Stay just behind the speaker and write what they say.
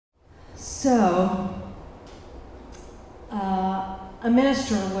So, a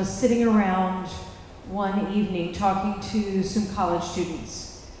minister was sitting around one evening talking to some college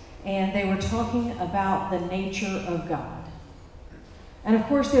students, and they were talking about the nature of God. And of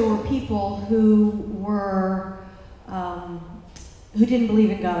course, there were people who didn't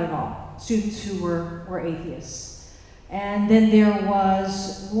believe in God at all, students who were atheists. And then there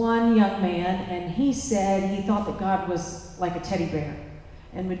was one young man, and he said he thought that God was like a teddy bear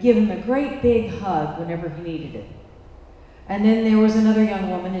and would give him a great big hug whenever he needed it. And then there was another young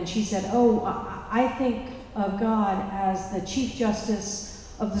woman, and she said, I think of God as the Chief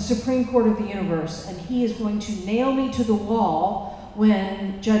Justice of the Supreme Court of the universe, and he is going to nail me to the wall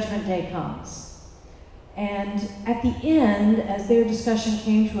when Judgment Day comes. And at the end, as their discussion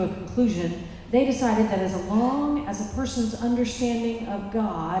came to a conclusion, they decided that as long as a person's understanding of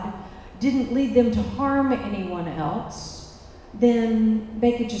God didn't lead them to harm anyone else, then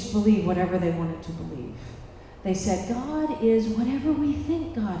they could just believe whatever they wanted to believe. They said, God is whatever we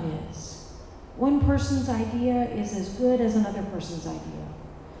think God is. One person's idea is as good as another person's idea.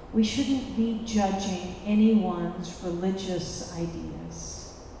 We shouldn't be judging anyone's religious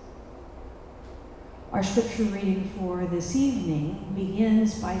ideas. Our scripture reading for this evening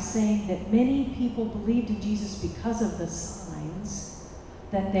begins by saying that many people believed in Jesus because of the signs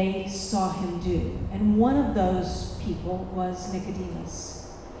that they saw him do. And one of those people was Nicodemus.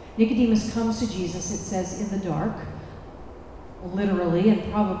 Nicodemus comes to Jesus, it says, in the dark, literally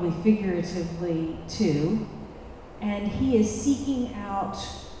and probably figuratively too, and he is seeking out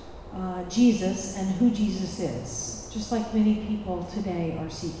Jesus and who Jesus is, just like many people today are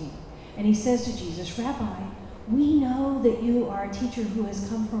seeking. And he says to Jesus, Rabbi, we know that you are a teacher who has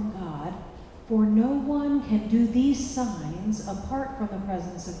come from God, for no one can do these signs apart from the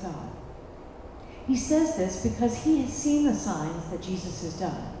presence of God. He says this because he has seen the signs that Jesus has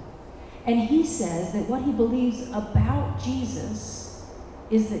done. And he says that what he believes about Jesus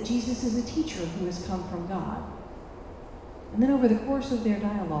is that Jesus is a teacher who has come from God. And then over the course of their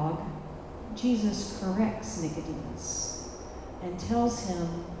dialogue, Jesus corrects Nicodemus and tells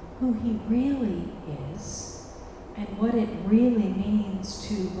him who he really is and what it really means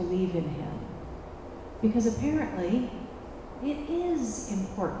to believe in him. Because apparently, it is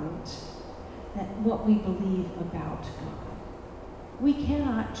important that what we believe about God. We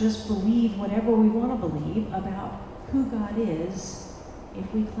cannot just believe whatever we want to believe about who God is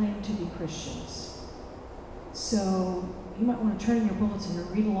if we claim to be Christians. So you might want to turn in your bulletin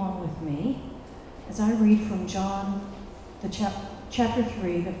and read along with me as I read from John, chapter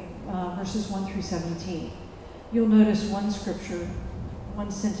 3, verses 1 through 17. You'll notice one scripture, one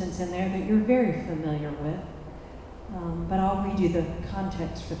sentence in there that you're very familiar with, but I'll read you the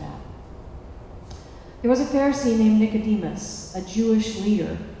context for that. There was a Pharisee named Nicodemus, a Jewish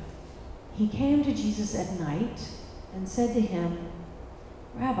leader. He came to Jesus at night and said to him,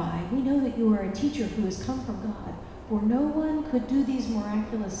 Rabbi, we know that you are a teacher who has come from God, for no one could do these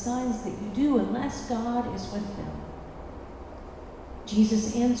miraculous signs that you do unless God is with them.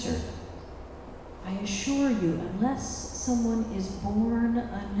 Jesus answered, I assure you, unless someone is born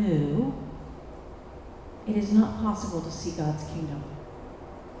anew, it is not possible to see God's kingdom.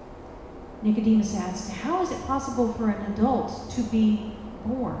 Nicodemus asked, how is it possible for an adult to be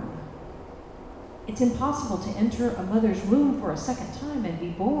born? It's impossible to enter a mother's womb for a second time and be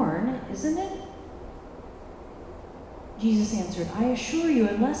born, isn't it? Jesus answered, I assure you,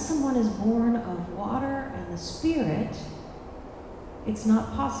 unless someone is born of water and the Spirit, it's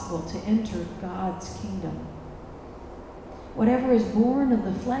not possible to enter God's kingdom. Whatever is born of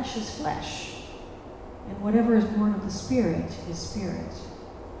the flesh is flesh, and whatever is born of the Spirit is spirit.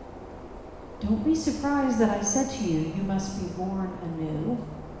 Don't be surprised that I said to you, you must be born anew.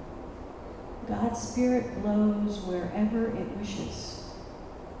 God's Spirit blows wherever it wishes.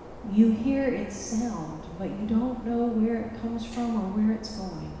 You hear its sound, but you don't know where it comes from or where it's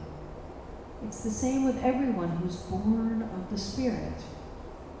going. It's the same with everyone who's born of the Spirit.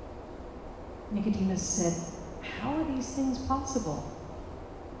 Nicodemus said, how are these things possible?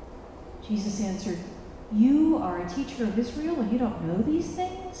 Jesus answered, you are a teacher of Israel and you don't know these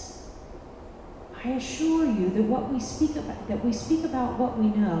things? I assure you that we speak about what we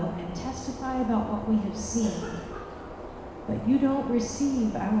know and testify about what we have seen, but you don't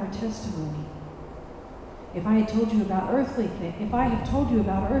receive our testimony. If I have told you about earthly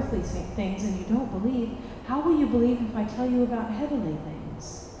things and you don't believe, how will you believe if I tell you about heavenly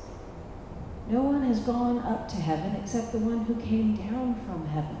things? No one has gone up to heaven except the one who came down from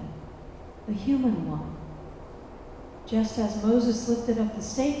heaven, the human one. Just as Moses lifted up the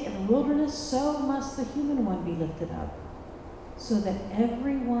stake in the wilderness, so must the human one be lifted up, so that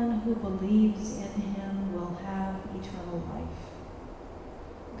everyone who believes in him will have eternal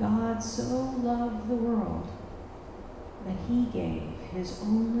life. God so loved the world that he gave his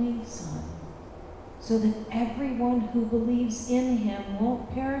only Son, so that everyone who believes in him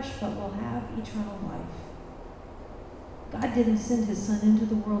won't perish but will have eternal life. God didn't send his Son into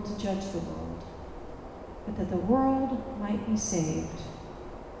the world to judge the world, but that the world might be saved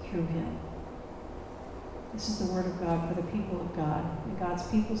through him. This is the word of God for the people of God. And God's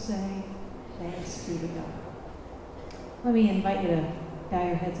people say, thanks be to God. Let me invite you to bow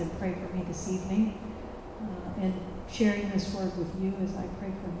your heads and pray for me this evening, and sharing this word with you as I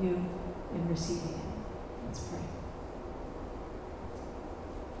pray for you in receiving it. Let's pray.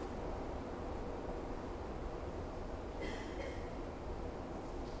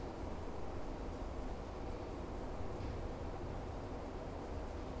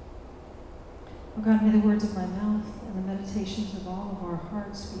 Oh God, may the words of my mouth and the meditations of all of our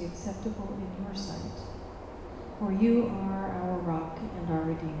hearts be acceptable in your sight. For you are our rock and our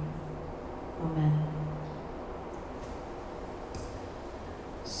Redeemer. Amen.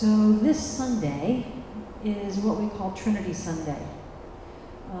 So this Sunday is what we call Trinity Sunday.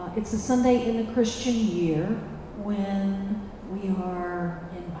 It's a Sunday in the Christian year when we are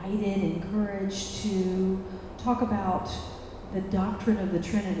invited, encouraged to talk about the doctrine of the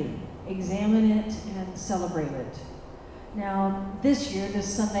Trinity, examine it, and celebrate it. Now, this year,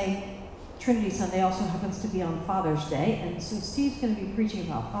 this Sunday, Trinity Sunday, also happens to be on Father's Day, and so Steve's going to be preaching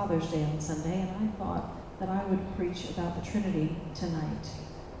about Father's Day on Sunday, and I thought that I would preach about the Trinity tonight.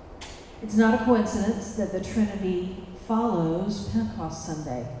 It's not a coincidence that the Trinity follows Pentecost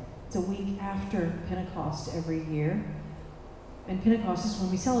Sunday. It's a week after Pentecost every year, and Pentecost is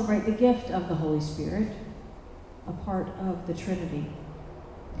when we celebrate the gift of the Holy Spirit, a part of the Trinity.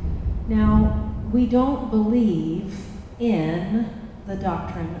 Now, we don't believe in the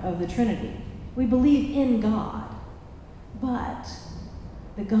doctrine of the Trinity. We believe in God, but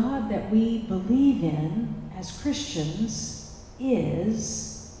the God that we believe in as Christians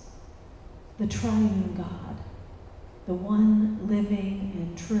is the triune God, the one living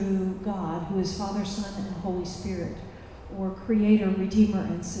and true God who is Father, Son, and Holy Spirit, or Creator, Redeemer,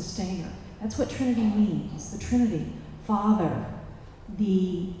 and Sustainer. That's what Trinity means, the Trinity. Father,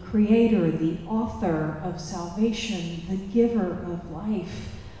 the Creator, the author of salvation, the giver of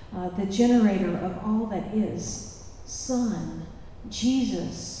life, the generator of all that is. Son,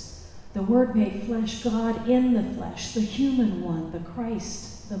 Jesus, the Word made flesh, God in the flesh, the human one, the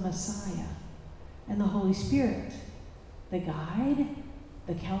Christ, the Messiah, and the Holy Spirit, the guide,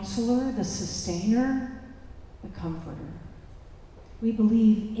 the counselor, the sustainer, the comforter. We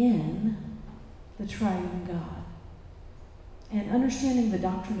believe in the triune God. And understanding the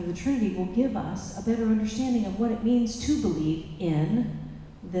doctrine of the Trinity will give us a better understanding of what it means to believe in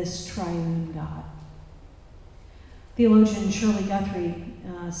this triune God. Theologian Shirley Guthrie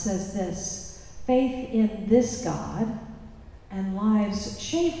says this: faith in this God and lives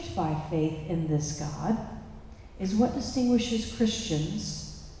shaped by faith in this God is what distinguishes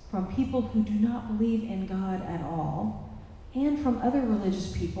Christians from people who do not believe in God at all, and from other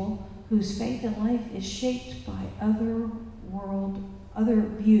religious people whose faith and life is shaped by other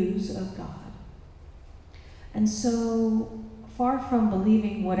views of God. And so, far from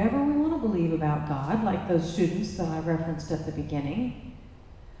believing whatever we want to believe about God, like those students that I referenced at the beginning,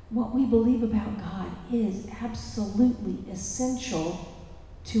 what we believe about God is absolutely essential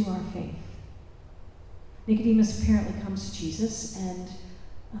to our faith. Nicodemus apparently comes to Jesus and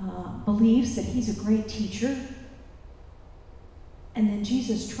believes that he's a great teacher, and then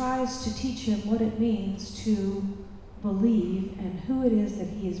Jesus tries to teach him what it means to believe and who it is that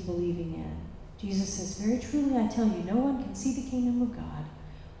he is believing in. Jesus says, very truly I tell you, no one can see the kingdom of God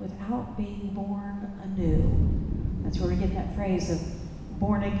without being born anew. That's where we get that phrase of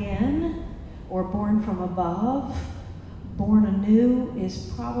born again or born from above. Born anew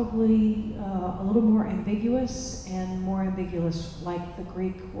is probably a little more ambiguous, and more ambiguous like the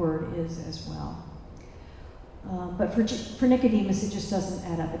Greek word is as well. But for Nicodemus, it just doesn't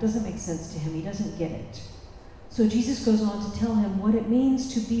add up. It doesn't make sense to him. He doesn't get it. So Jesus goes on to tell him what it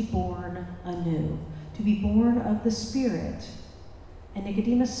means to be born anew, to be born of the Spirit. And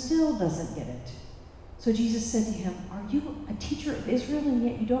Nicodemus still doesn't get it. So Jesus said to him, are you a teacher of Israel, and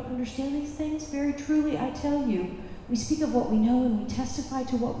yet you don't understand these things? Very truly, I tell you, we speak of what we know and we testify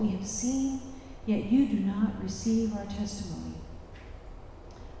to what we have seen, yet you do not receive our testimony.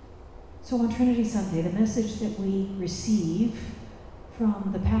 So on Trinity Sunday, the message that we receive from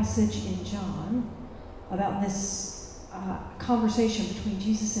the passage in John about this conversation between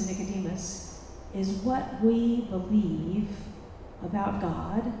Jesus and Nicodemus is what we believe about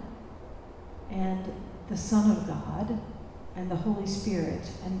God and the Son of God and the Holy Spirit,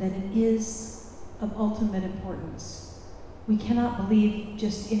 and that it is of ultimate importance. We cannot believe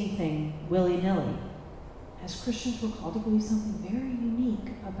just anything willy-nilly. As Christians, we're called to believe something very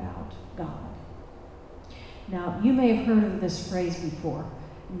unique about God. Now, you may have heard of this phrase before,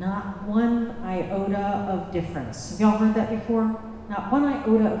 not one iota of difference. Have y'all heard that before? Not one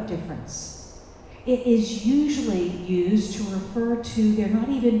iota of difference. It is usually used to refer to there not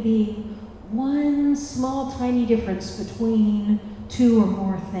even being one small tiny difference between two or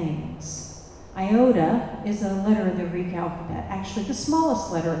more things. Iota is a letter in the Greek alphabet, actually the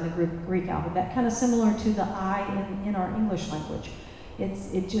smallest letter in the Greek alphabet, kind of similar to the I in our English language.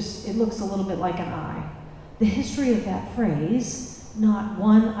 It looks a little bit like an I. The history of that phrase, not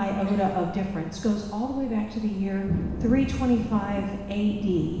one iota of difference, goes all the way back to the year 325 AD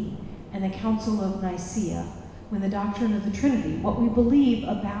and the Council of Nicaea, when the doctrine of the Trinity, what we believe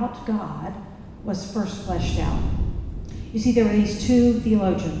about God, was first fleshed out. You see, there were these two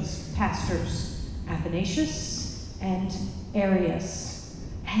theologians, pastors, Athanasius and Arius,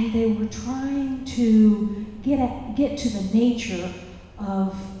 and they were trying to get to the nature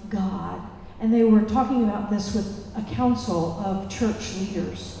of God. And they were talking about this with a council of church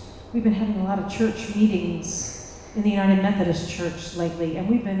leaders. We've been having a lot of church meetings in the United Methodist Church lately, and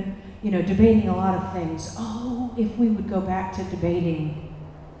we've been, debating a lot of things. Oh, if we would go back to debating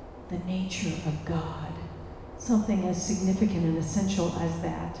the nature of God, something as significant and essential as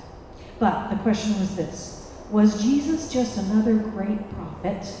that. But the question was this: was Jesus just another great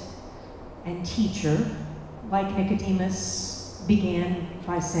prophet and teacher, like Nicodemus began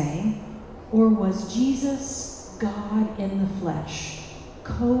by saying? Or was Jesus God in the flesh,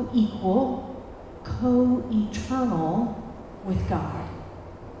 co-equal, co-eternal with God?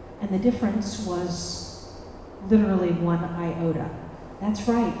 And the difference was literally one iota. That's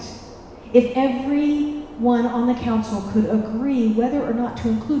right. If everyone on the council could agree whether or not to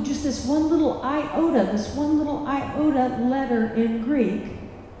include just this one little iota letter in Greek,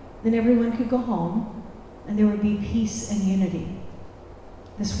 then everyone could go home and there would be peace and unity.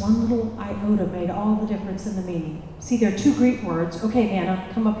 This one little iota made all the difference in the meaning. See, there are two Greek words. Okay, Anna,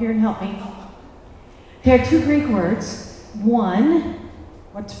 come up here and help me. There are two Greek words. One,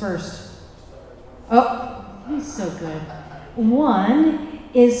 what's first? Oh, he's so good. One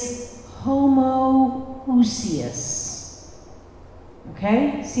is homoousios.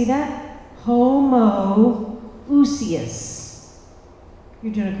 Okay, see that? Homoousios.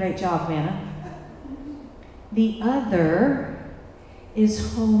 You're doing a great job, Anna. The other is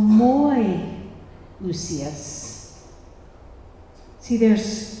homoousios. See,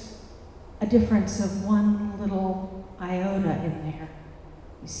 there's a difference of one little iota in there.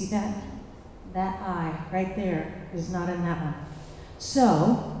 You see that? That I right there is not in that one.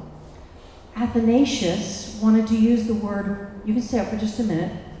 So, Athanasius wanted to use the word, you can stay up for just a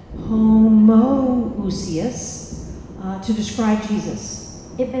minute, homoousios, to describe Jesus.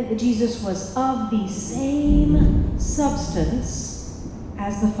 It meant that Jesus was of the same substance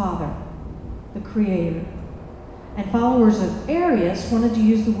as the Father, the Creator. And followers of Arius wanted to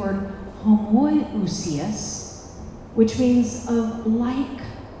use the word homoousios, which means of like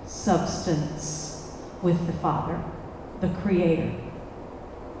substance with the Father, the Creator.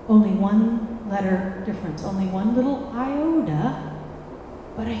 Only one letter difference, only one little iota,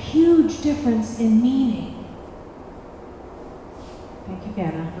 but a huge difference in meaning. Thank you,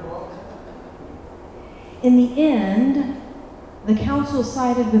 Vanna. In the end, the council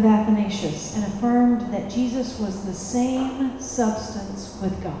sided with Athanasius and affirmed that Jesus was the same substance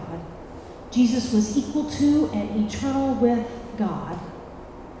with God. Jesus was equal to and eternal with God.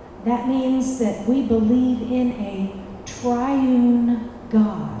 That means that we believe in a triune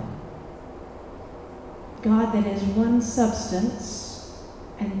God. God that is one substance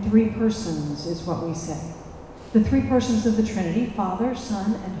and three persons is what we say. The three persons of the Trinity, Father,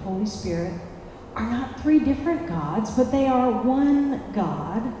 Son, and Holy Spirit, are not three different gods, but they are one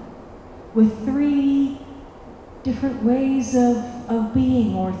God with three different ways of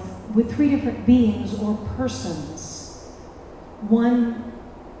being, or with three different beings or persons. One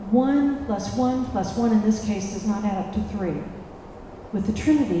plus one in this case does not add up to three. With the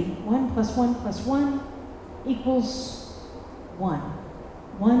Trinity, 1 plus 1 plus 1 equals 1.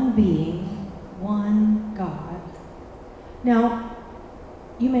 One being, one God. Now,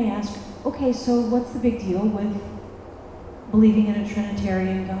 you may ask, okay, so what's the big deal with believing in a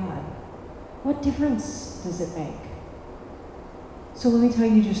Trinitarian God? What difference does it make? So let me tell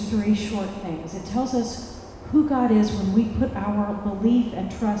you just three short things. It tells us who God is when we put our belief and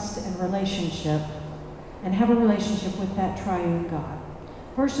trust and relationship and have a relationship with that triune God.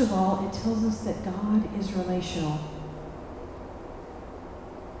 First of all, it tells us that God is relational.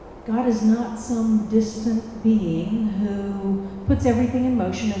 God is not some distant being who puts everything in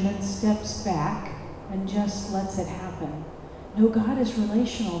motion and then steps back and just lets it happen. No, God is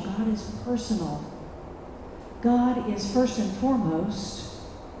relational. God is personal. God is first and foremost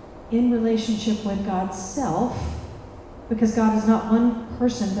in relationship with God's self, because God is not one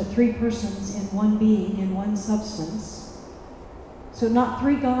person, but three persons in one being, in one substance. So not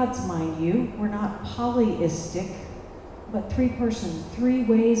three gods, mind you. We're not polyistic, but three persons, three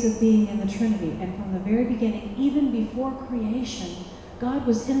ways of being in the Trinity. And from the very beginning, even before creation, God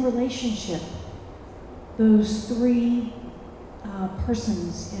was in relationship. Those three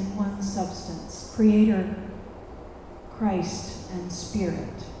persons in one substance, Creator, Christ, and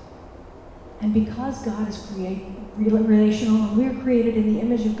Spirit. And because God is relational and we are created in the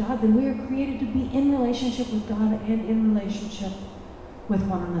image of God, then we are created to be in relationship with God and in relationship with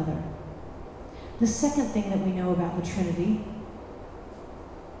one another. The second thing that we know about the Trinity,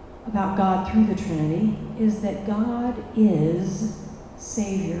 about God through the Trinity, is that God is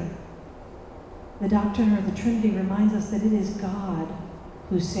Savior. The doctrine of the Trinity reminds us that it is God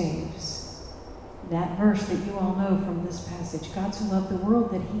who saves. That verse that you all know from this passage, God so loved the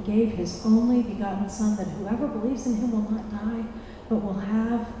world that he gave his only begotten Son, that whoever believes in him will not die, but will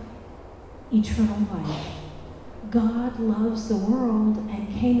have eternal life. God loves the world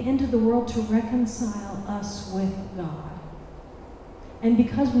and came into the world to reconcile us with God. And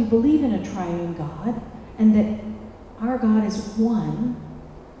because we believe in a triune God and that our God is one,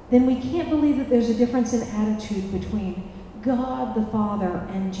 then we can't believe that there's a difference in attitude between God the Father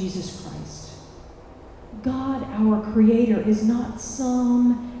and Jesus Christ. God, our Creator, is not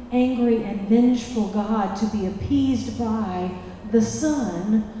some angry and vengeful God to be appeased by the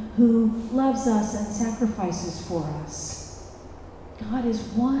Son who loves us and sacrifices for us. God is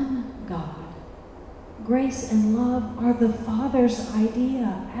one God. Grace and love are the Father's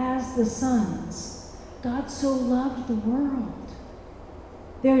idea as the Son's. God so loved the world.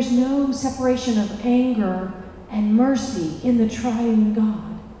 There's no separation of anger and mercy in the triune God.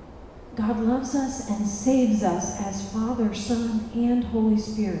 God loves us and saves us as Father, Son, and Holy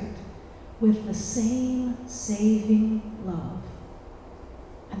Spirit with the same saving love.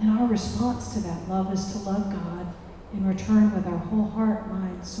 And then our response to that love is to love God in return with our whole heart,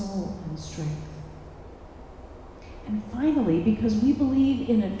 mind, soul, and strength. And finally, because we believe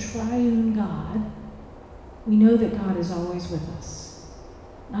in a triune God, we know that God is always with us.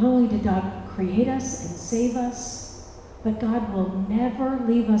 Not only did God create us and save us, but God will never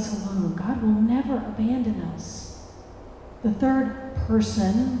leave us alone. God will never abandon us. The third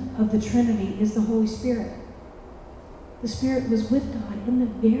person of the Trinity is the Holy Spirit. The Spirit was with God in the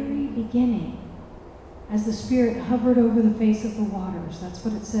very beginning as the Spirit hovered over the face of the waters. That's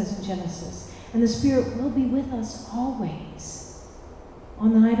what it says in Genesis. And the Spirit will be with us always.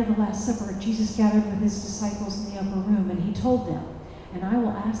 On the night of the Last Supper, Jesus gathered with his disciples in the upper room, and he told them, "And I will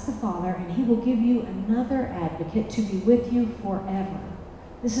ask the Father, and he will give you another advocate to be with you forever.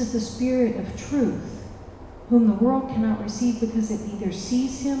 This is the Spirit of truth, whom the world cannot receive because it neither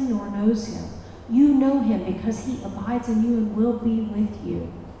sees him nor knows him. You know him because he abides in you and will be with you."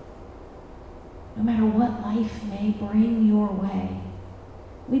 No matter what life may bring your way,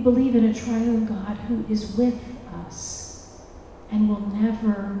 we believe in a triune God who is with us and will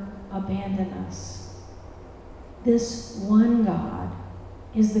never abandon us. This one God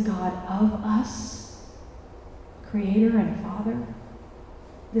is the God of us, Creator and Father.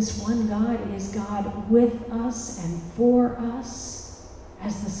 This one God is God with us and for us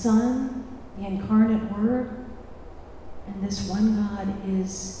as the Son, the incarnate Word. And this one God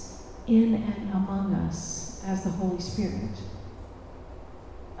is in and among us as the Holy Spirit.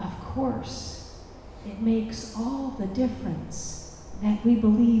 Of course, it makes all the difference that we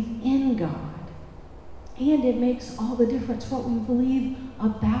believe in God. And it makes all the difference what we believe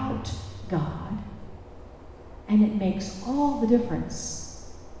about God. And it makes all the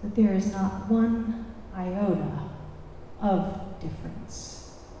difference that there is not one iota of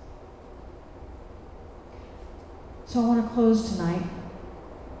difference. So I want to close tonight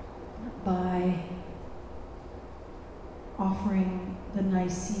by offering the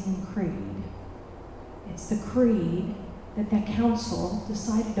Nicene Creed. It's the creed that the council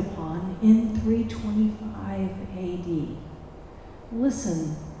decided upon in 325 AD.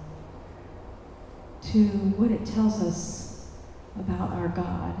 Listen to what it tells us about our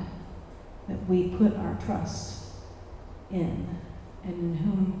God that we put our trust in and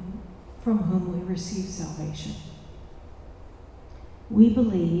from whom we receive salvation. We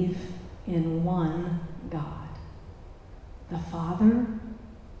believe in one God, the Father,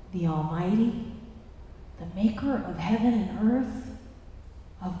 the Almighty, the maker of heaven and earth,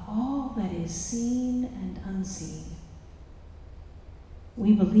 of all that is seen and unseen.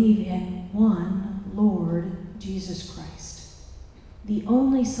 We believe in one Lord Jesus Christ, the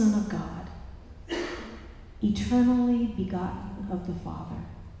only Son of God, eternally begotten of the Father,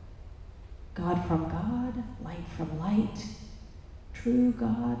 God from God, light from light, true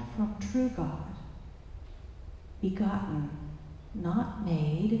God from true God, begotten, not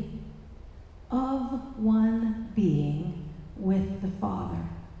made, of one being with the Father.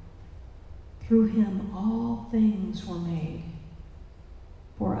 Through him all things were made.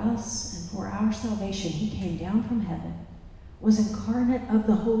 For us and for our salvation, he came down from heaven, was incarnate of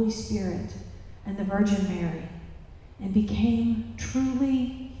the Holy Spirit and the Virgin Mary, and became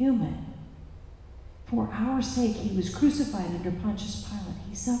truly human. For our sake, he was crucified under Pontius Pilate.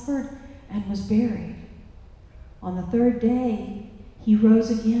 He suffered and was buried. On the third day, he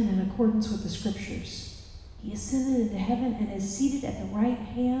rose again in accordance with the Scriptures. He ascended into heaven and is seated at the right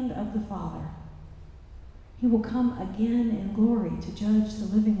hand of the Father. He will come again in glory to judge the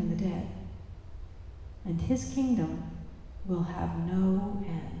living and the dead, and his kingdom will have no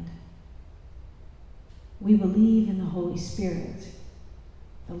end. We believe in the Holy Spirit,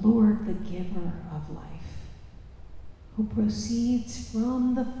 the Lord, the giver of life, who proceeds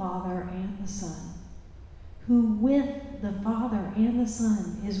from the Father and the Son, who with the Father and the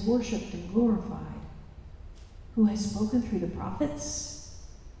Son is worshipped and glorified, who has spoken through the prophets.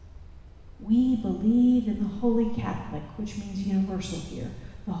 We believe in the Holy Catholic, which means universal here,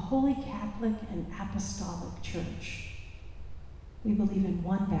 the Holy Catholic and Apostolic Church. We believe in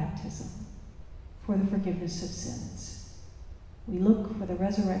one baptism for the forgiveness of sins. We look for the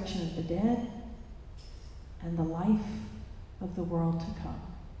resurrection of the dead and the life of the world to come.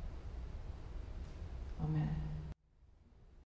 Amen.